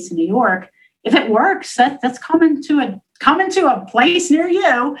case in New York. If it works, that's coming to a place near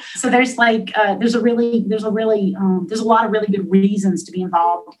you. So there's there's a lot of really good reasons to be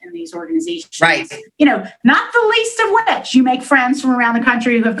involved in these organizations. Right. Not the least of which you make friends from around the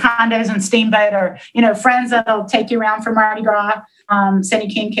country who have condos and Steamboat, or friends that'll take you around for Mardi Gras, send you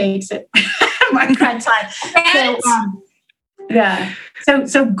king cakes at Mardi Gras time.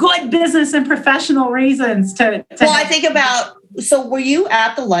 So good business and professional reasons to I think about. So were you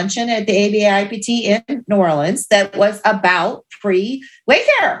at the luncheon at the ABA-IPT in New Orleans that was about free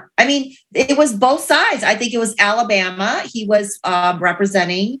Wayfair? I mean, it was both sides. I think it was Alabama. He was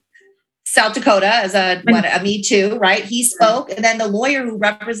representing South Dakota as a Me Too, right? He spoke. And then the lawyer who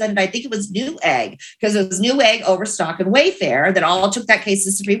represented, I think it was Newegg, because it was Newegg, Overstock, and Wayfair that all took that case to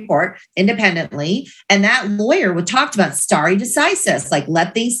the Supreme Court independently. And that lawyer talked about stare decisis, like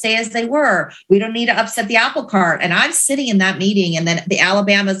let things stay as they were. We don't need to upset the apple cart. And I'm sitting in that meeting, and then the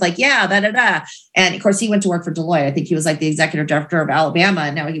Alabama's like, yeah, da. And of course, he went to work for Deloitte. I think he was like the executive director of Alabama,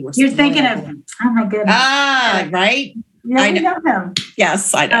 and now he works. You're thinking of, oh my goodness. Right. No, I know him.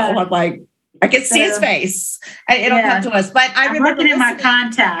 Yes, I know. I'm like, I can see his face. It'll come to us. But I remember looking at my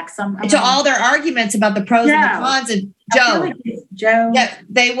contacts. To all their arguments about the pros and the cons. And Joe,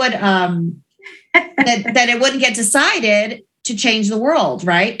 they would that it wouldn't get decided to change the world,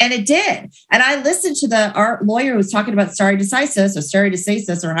 right? And it did. And I listened to our lawyer who was talking about stare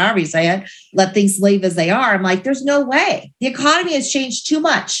decisis, or however you say it, let things leave as they are. I'm like, there's no way. The economy has changed too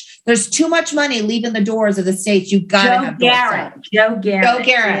much. There's too much money leaving the doors of the states. You've got to have Joe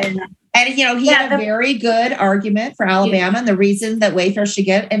Garrett. And, he had a very good argument for Alabama and the reason that Wayfair should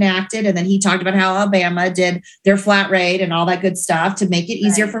get enacted. And then he talked about how Alabama did their flat rate and all that good stuff to make it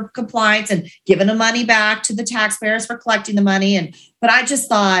easier for compliance and giving the money back to the taxpayers for collecting the money. But I just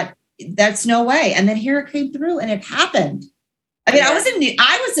thought, that's no way. And then here it came through and it happened. I mean, I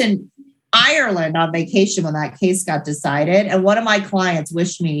was in Ireland on vacation when that case got decided. And one of my clients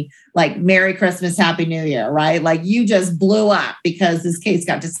wished me like Merry Christmas, Happy New Year, right? Like you just blew up because this case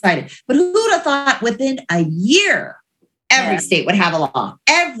got decided. But who would have thought within a year, every state would have a law,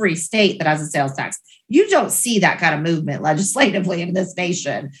 every state that has a sales tax. You don't see that kind of movement legislatively in this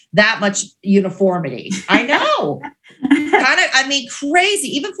nation, that much uniformity. I know. Crazy.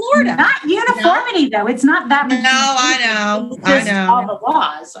 Even Florida. Not uniformity, though. It's not that much. No, I know. All the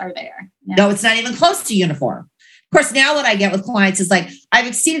laws are there. No, it's not even close to uniform. Of course, now what I get with clients is like, I've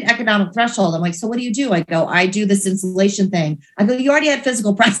exceeded economic threshold. I'm like, so what do you do? I go, I do this insulation thing. I go, you already had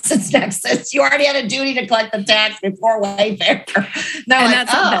physical presence nexus. You already had a duty to collect the tax before Wayfair.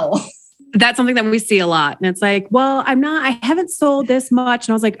 That's something that we see a lot. And it's like, well, I haven't sold this much.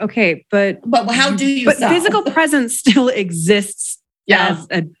 And I was like, okay, but how do you sell? Physical presence still exists. As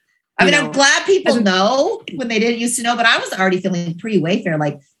I'm glad people know when they didn't used to know, but I was already feeling pre-Wayfair,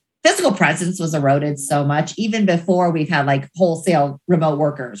 like physical presence was eroded so much, even before we've had like wholesale remote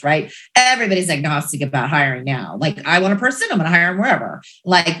workers, right? Everybody's agnostic about hiring now. Like, I want a person, I'm going to hire them wherever.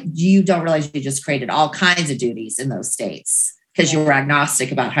 Like, you don't realize you just created all kinds of duties in those states because you were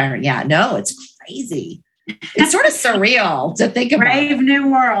agnostic about hiring. Yeah, no, it's crazy. It's sort of surreal to think about. Brave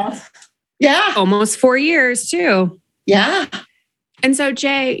new world. Yeah. Almost 4 years too. Yeah. And so,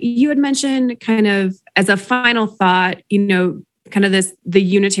 Jay, you had mentioned kind of as a final thought, kind of the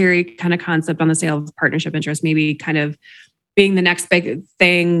unitary kind of concept on the sale of partnership interest, maybe kind of being the next big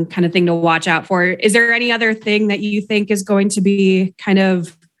thing, kind of thing to watch out for. Is there any other thing that you think is going to be kind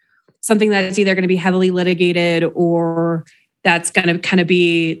of something that's either going to be heavily litigated or that's going to kind of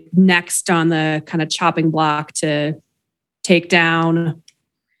be next on the kind of chopping block to take down?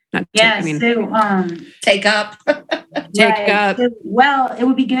 Take up. Take up. So, well, it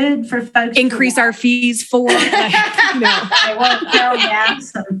would be good for folks increase our fees for. Carol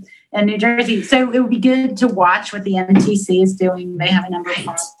Gas and New Jersey. So it would be good to watch what the MTC is doing. They have a number of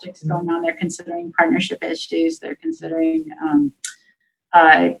projects going on. They're considering partnership issues. They're considering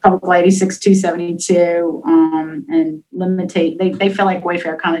Public Law 86272 and limitate. They feel like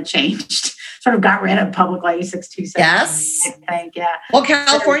Wayfair kind of changed. Sort of got rid of Public Law 86272. Yes. I think, yeah. Well,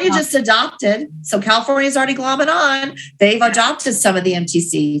 California just adopted. So California's already glomming on. They've adopted some of the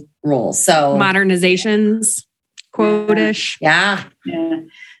MTC rules. So modernizations, quotish. Yeah. Yeah.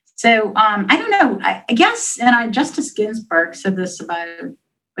 So I don't know. I guess, and Justice Ginsburg said this about,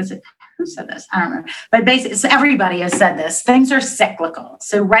 who said this? I don't remember. But basically, so everybody has said this. Things are cyclical.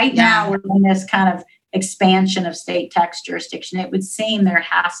 So right now we're in this kind of expansion of state tax jurisdiction. It would seem there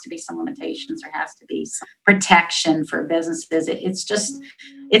has to be some limitations. There has to be some protection for businesses.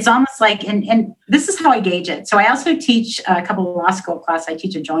 It's almost like, and this is how I gauge it. So I also teach a couple of law school classes. I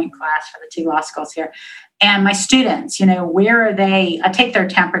teach a joint class for the two law schools here. And my students, where are they? I take their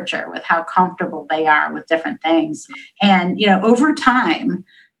temperature with how comfortable they are with different things. And, over time,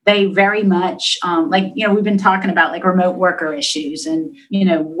 they very much, we've been talking about like remote worker issues and,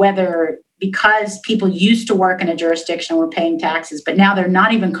 whether because people used to work in a jurisdiction were paying taxes, but now they're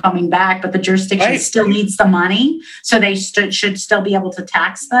not even coming back, but the jurisdiction still needs the money. So they should still be able to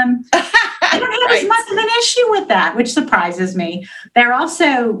tax them. I don't have as much of an issue with that, which surprises me. They're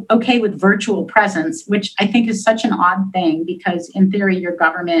also okay with virtual presence, which I think is such an odd thing because in theory, your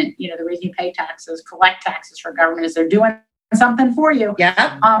government, the reason you pay taxes, collect taxes for government is they're doing something for you.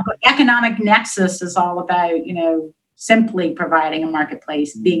 Yeah. But economic nexus is all about, simply providing a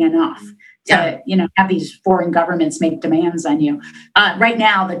marketplace being enough to, have these foreign governments make demands on you. Right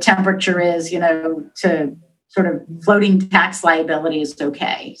now, the temperature is, to sort of floating tax liability is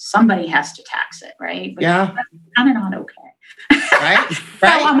okay. Somebody has to tax it, right? But that's kind of not okay. Right. So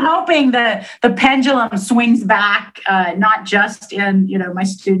I'm hoping the pendulum swings back, not just in, my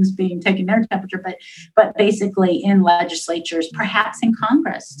students taking their temperature, but basically in legislatures, perhaps in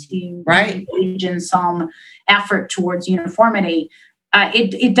Congress to engage in some effort towards uniformity.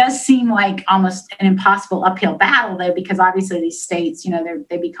 It does seem like almost an impossible uphill battle, though, because obviously these states,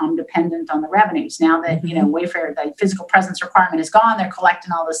 they become dependent on the revenues. Now that, Wayfair, the physical presence requirement is gone, they're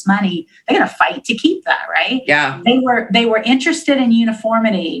collecting all this money. They're going to fight to keep that, right? Yeah. They were interested in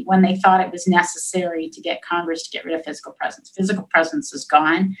uniformity when they thought it was necessary to get Congress to get rid of physical presence. Physical presence is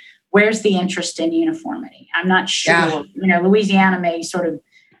gone. Where's the interest in uniformity? I'm not sure. Yeah. Louisiana may sort of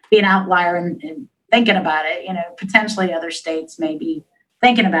be an outlier and thinking about it, potentially other states may be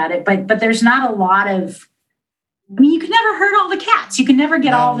thinking about it, but there's not a lot of, you can never herd all the cats. You can never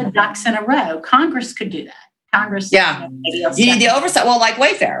get all the ducks in a row. Congress could do that. Congress. Yeah. You need the oversight. Well, like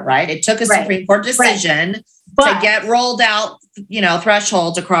Wayfair, right? It took a Supreme Court decision to get rolled out,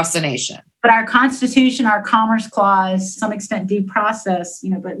 thresholds across the nation. But our Constitution, our Commerce Clause, to some extent due process,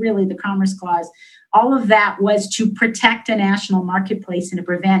 but really the Commerce Clause, all of that was to protect a national marketplace and to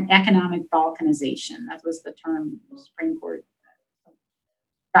prevent economic balkanization. That was the term the Supreme Court.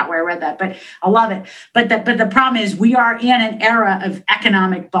 Not where I read that, but I love it. But the problem is we are in an era of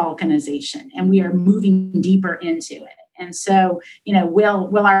economic balkanization and we are moving deeper into it. And so,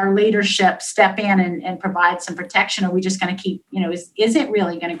 will our leadership step in and provide some protection? Or are we just going to keep, is it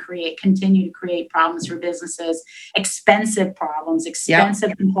really going to continue to create problems for businesses, expensive problems,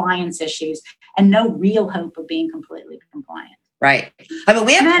 expensive compliance issues, and no real hope of being completely compliant? Right. I mean,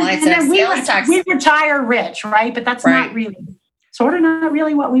 we have clients that have sales tax. We retire rich, right? But that's not really, sort of not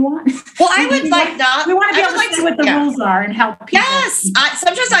really what we want. Well, I would like not. We want to be able to see what the rules are and help people. Yes.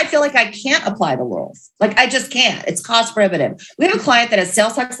 Sometimes I feel like I can't apply the rules. Like I just can't. It's cost prohibitive. We have a client that has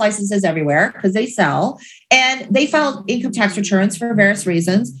sales tax licenses everywhere because they sell and they filed income tax returns for various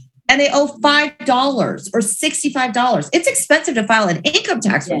reasons. And they owe $5 or $65. It's expensive to file an income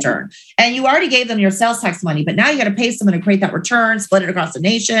tax return. And you already gave them your sales tax money, but now you got to pay someone to create that return, split it across the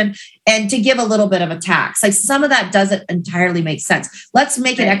nation, and to give a little bit of a tax. Like some of that doesn't entirely make sense. Let's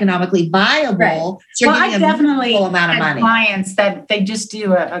make it economically viable. So you're I getting a definitely amount of money. Clients that they just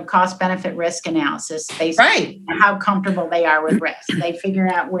do a cost benefit risk analysis based on how comfortable they are with risk. They figure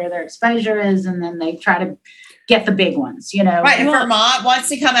out where their exposure is, and then they try to get the big ones, you know. Right. If Vermont wants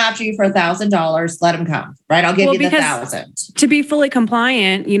to come after you for $1,000, let them come. Right. I'll give you the 1,000. To be fully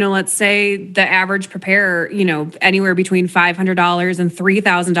compliant, let's say the average preparer, anywhere between $500 and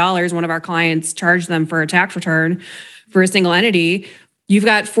 $3,000, one of our clients charged them for a tax return for a single entity. You've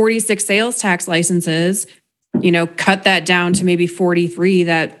got 46 sales tax licenses, cut that down to maybe 43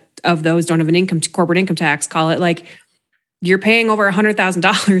 that of those don't have an corporate income tax, call it, like you're paying over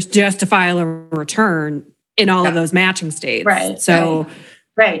 $100,000 just to file a return in all of those matching states. Right. So,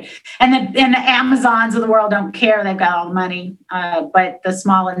 right. And the Amazons of the world don't care. They've got all the money. But the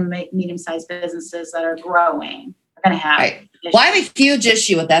small and medium-sized businesses that are growing are going to have. Right. Well, I have a huge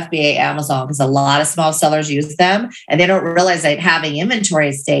issue with FBA Amazon because a lot of small sellers use them and they don't realize that having inventory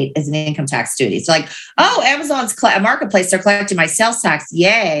estate is an income tax duty. So like, oh, Amazon's a marketplace, they're collecting my sales tax.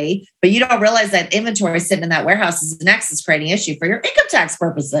 Yay. But you don't realize that inventory sitting in that warehouse is next is creating an issue for your income tax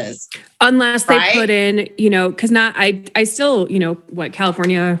purposes. Unless they put in, because I still,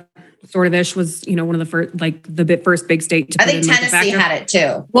 California sort of ish was, one of the first, like the first big state to put I think in, Tennessee had it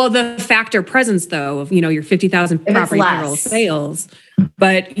too. Well, the factor presence though of, your 50,000 property payroll sales,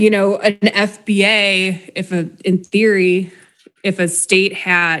 but, an FBA, in theory, if a state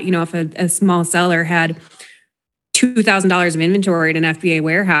had, if a small seller had $2,000 of inventory in an FBA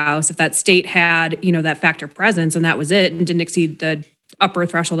warehouse, if that state had, that factor presence and that was it and didn't exceed the upper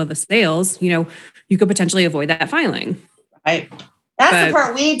threshold of the sales, you could potentially avoid that filing. Right. That's the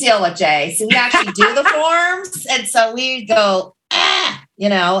part we deal with, Jay. So we actually do the forms. And so we go,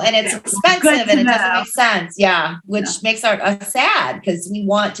 and it's expensive and it doesn't make sense. Yeah. Which makes us sad because we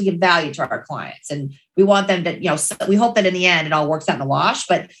want to give value to our clients and we want them to, we hope that in the end it all works out in the wash,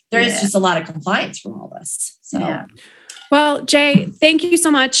 but there is just a lot of compliance from all this. So, well, Jay, thank you so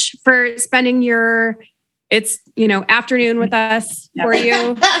much for spending afternoon with us for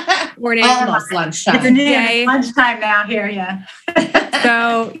you. Morning. Almost lunchtime. It's lunchtime now here, yeah.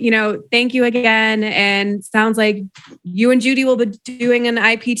 So, thank you again. And sounds like you and Judy will be doing an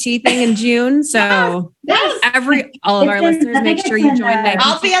IPT thing in June. So all of our listeners, make sure you join that.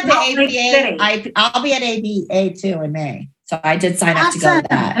 I'll be at the ABA. I'll be at ABA too in May. So I did sign up to go to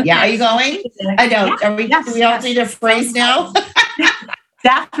that. Okay. Yeah. Are you going? I don't. Do we all need a phrase now?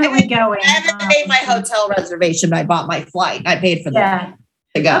 Definitely going. I haven't made my hotel reservation. I bought my flight. I paid for that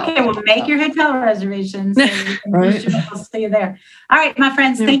to go. Okay, well, make your hotel reservations. We'll see you there. All right, my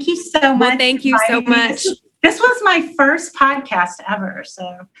friends, thank you so much. Well, thank you so much. This was my first podcast ever.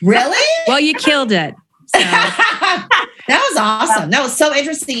 So really? Well, you killed it. So. That was awesome. That was so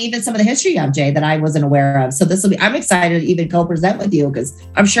interesting. Even some of the history of Jay that I wasn't aware of. So I'm excited to even co-present with you because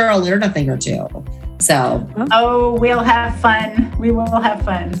I'm sure I'll learn a thing or two. So, we'll have fun. We will have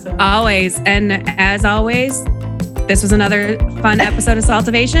fun. So. Always. And as always, this was another fun episode of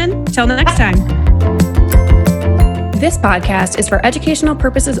Saltivation. Till next time. This podcast is for educational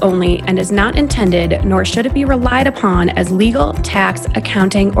purposes only and is not intended, nor should it be relied upon as legal, tax,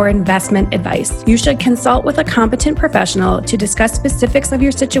 accounting, or investment advice. You should consult with a competent professional to discuss specifics of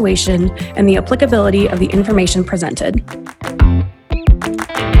your situation and the applicability of the information presented.